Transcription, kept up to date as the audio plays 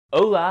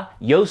Hola,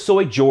 yo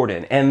soy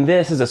Jordan, and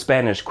this is a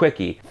Spanish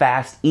quickie.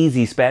 Fast,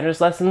 easy Spanish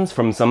lessons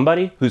from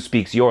somebody who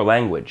speaks your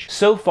language.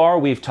 So far,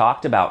 we've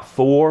talked about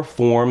 4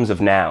 forms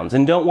of nouns,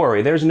 and don't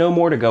worry, there's no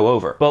more to go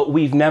over. But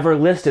we've never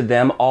listed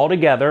them all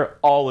together,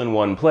 all in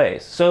one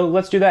place. So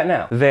let's do that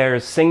now.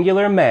 There's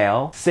singular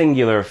male,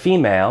 singular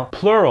female,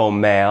 plural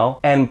male,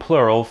 and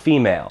plural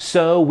female.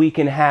 So we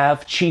can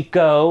have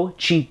chico,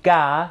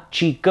 chica,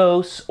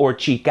 chicos, or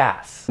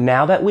chicas.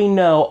 Now that we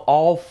know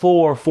all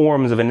 4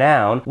 forms of a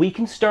noun, we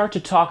can start to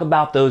talk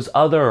about those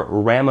other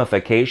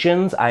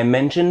ramifications I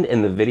mentioned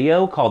in the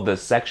video called the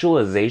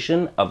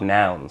sexualization of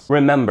nouns.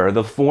 Remember,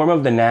 the form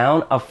of the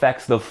noun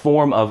affects the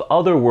form of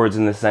other words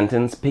in the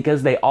sentence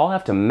because they all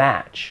have to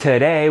match.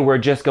 Today, we're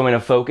just going to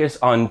focus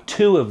on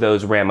 2 of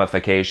those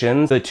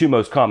ramifications, the 2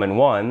 most common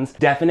ones,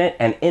 definite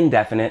and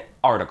indefinite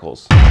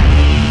articles.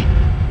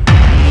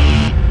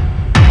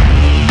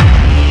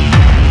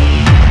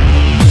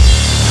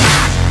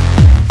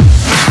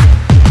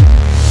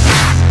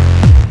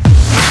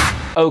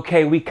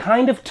 Okay, we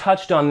kind of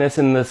touched on this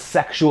in the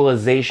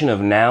sexualization of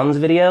nouns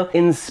video.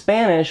 In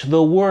Spanish,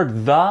 the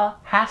word the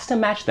has to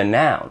match the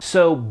noun.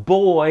 So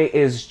boy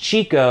is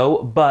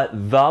chico,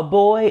 but the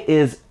boy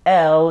is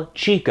el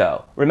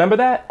chico. Remember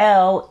that?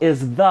 El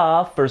is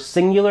the for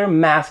singular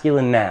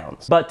masculine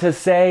nouns. But to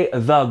say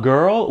the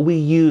girl, we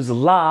use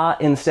la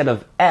instead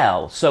of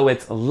el, so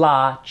it's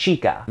la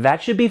chica.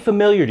 That should be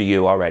familiar to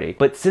you already.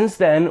 But since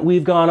then,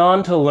 we've gone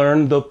on to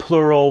learn the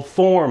plural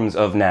forms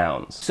of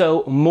nouns.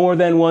 So more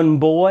than one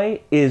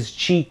boy is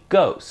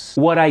chicos.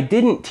 What I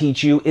didn't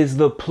teach you is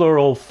the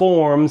plural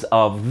forms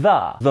of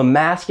the. The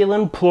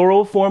masculine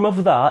plural form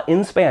of the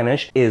in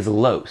Spanish is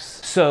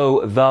los.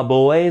 So the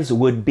boys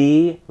would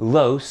be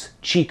los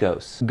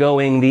chicos.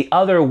 Going the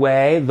other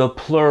way, the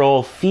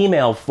plural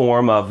female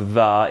form of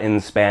the in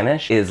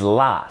Spanish is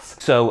las.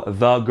 So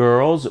the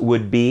girls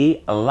would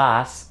be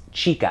las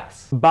chicas.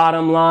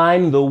 Bottom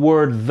line, the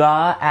word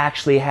the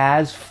actually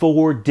has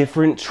 4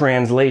 different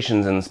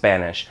translations in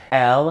Spanish.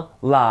 El,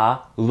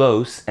 la,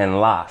 los,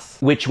 and las.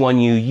 Which one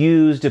you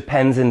use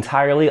depends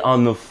entirely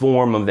on the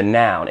form of the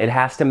noun. It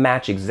has to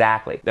match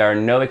exactly. There are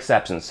no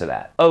exceptions to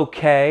that.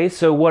 Okay,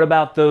 so what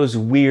about those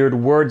weird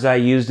words I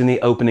used in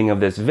the opening of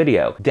this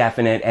video?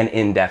 Definite and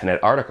indefinite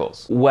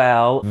articles.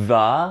 Well,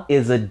 the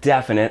is a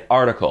definite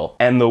article,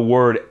 and the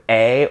word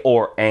a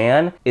or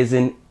an is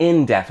an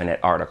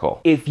indefinite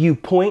article. If you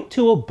point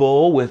to a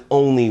bowl with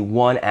only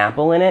 1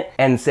 apple in it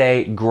and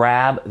say,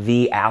 grab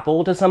the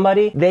apple to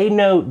somebody, they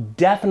know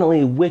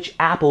definitely which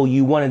apple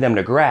you wanted them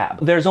to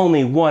grab. There's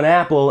only 1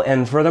 apple,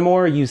 and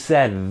furthermore, you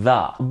said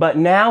the. But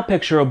now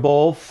picture a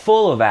bowl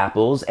full of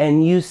apples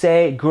and you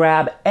say,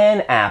 grab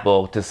an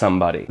apple to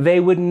somebody. They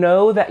would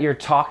know that you're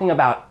talking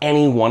about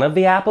any one of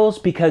the apples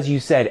because you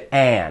said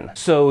an.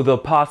 So the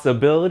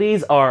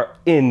possibilities are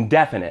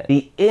indefinite.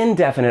 The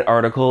indefinite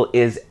article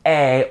is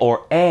a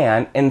or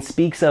an and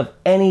speaks of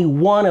any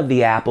one of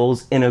the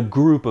apples in a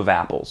group of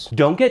apples.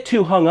 Don't get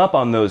too hung up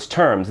on those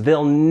terms.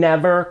 They'll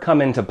never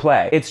come into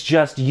play. It's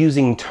just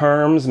using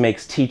terms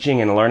makes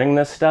teaching and learning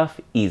this stuff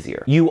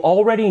easier. You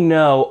already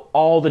know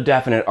all the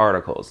definite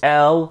articles.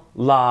 El,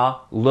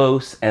 la,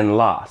 los, and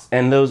las.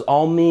 And those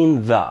all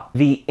mean the.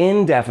 The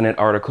indefinite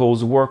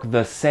articles work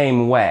the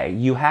same way.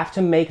 You have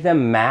to make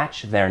them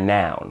match their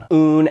noun.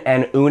 Un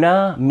and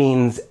una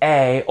means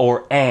a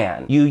or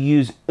an. You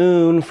use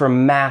un for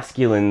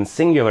masculine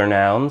singular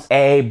nouns.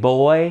 A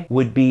boy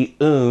would be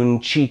un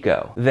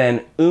chico.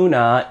 Then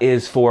una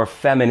is for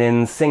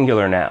feminine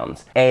singular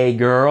nouns. A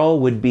girl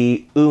would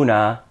be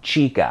una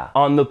chica.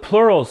 On the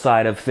plural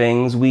side of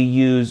things, we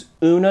use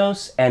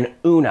unos and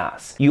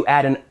unas. You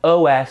add an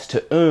os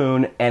to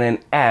un and an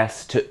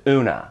s to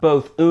una.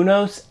 Both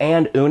unos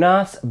and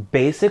unas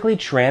basically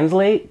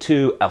translate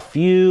to a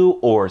few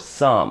or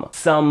some.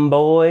 Some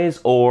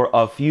boys or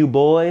a few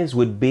boys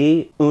would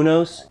be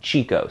unos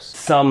chicos.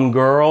 Some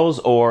girls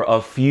or a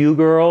few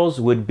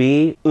girls would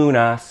be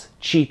unas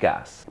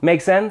chicas.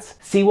 Make sense?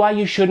 See why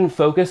you shouldn't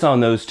focus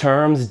on those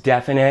terms,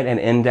 definite and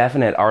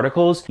indefinite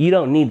articles? You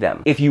don't need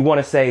them. If you want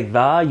to say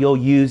the, you'll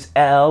use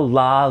el,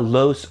 la,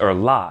 los, or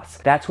las.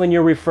 That's when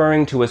you're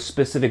referring to a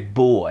specific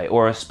boy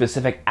or a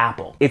specific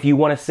apple. If you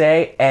want to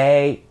say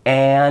a,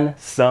 an,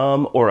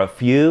 some, or a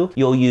few,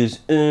 you'll use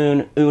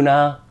un,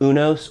 una,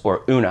 unos,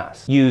 or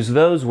unas. Use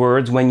those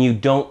words when you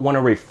don't want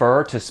to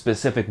refer to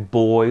specific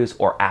boys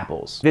or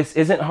apples. This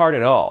isn't hard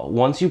at all.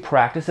 Once you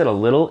practice it a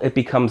little, it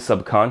becomes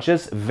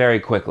subconscious very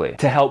quickly.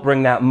 To help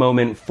bring that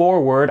moment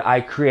forward, I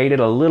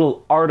created a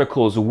little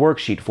articles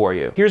worksheet for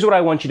you. Here's what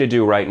I want you to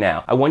do right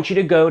now. I want you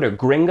to go to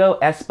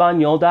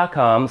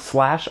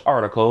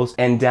gringoespanol.com/articles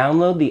and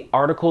download the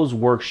articles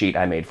worksheet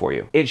I made for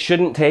you. It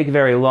shouldn't take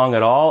very long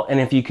at all,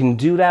 and if you can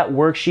do that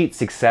worksheet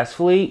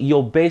successfully,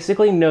 you'll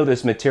basically know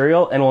this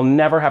material and will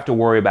never have to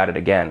worry about it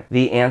again.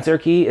 The answer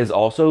key is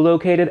also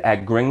located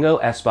at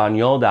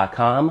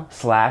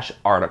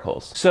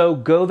gringoespanol.com/articles. So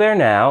go there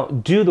now,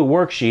 do the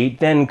worksheet,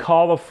 then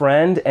call a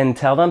friend and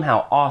tell them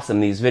how awesome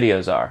these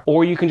videos are.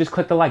 Or you can just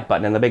click the like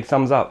button and the big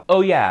thumbs up.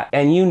 Oh yeah,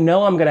 and you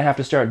know I'm gonna have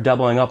to start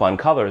doubling up on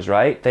colors,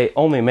 right? They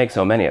only make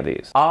so many of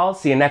these. I'll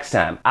see you next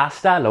time.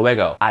 Hasta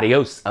luego.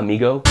 Adios,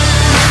 amigo.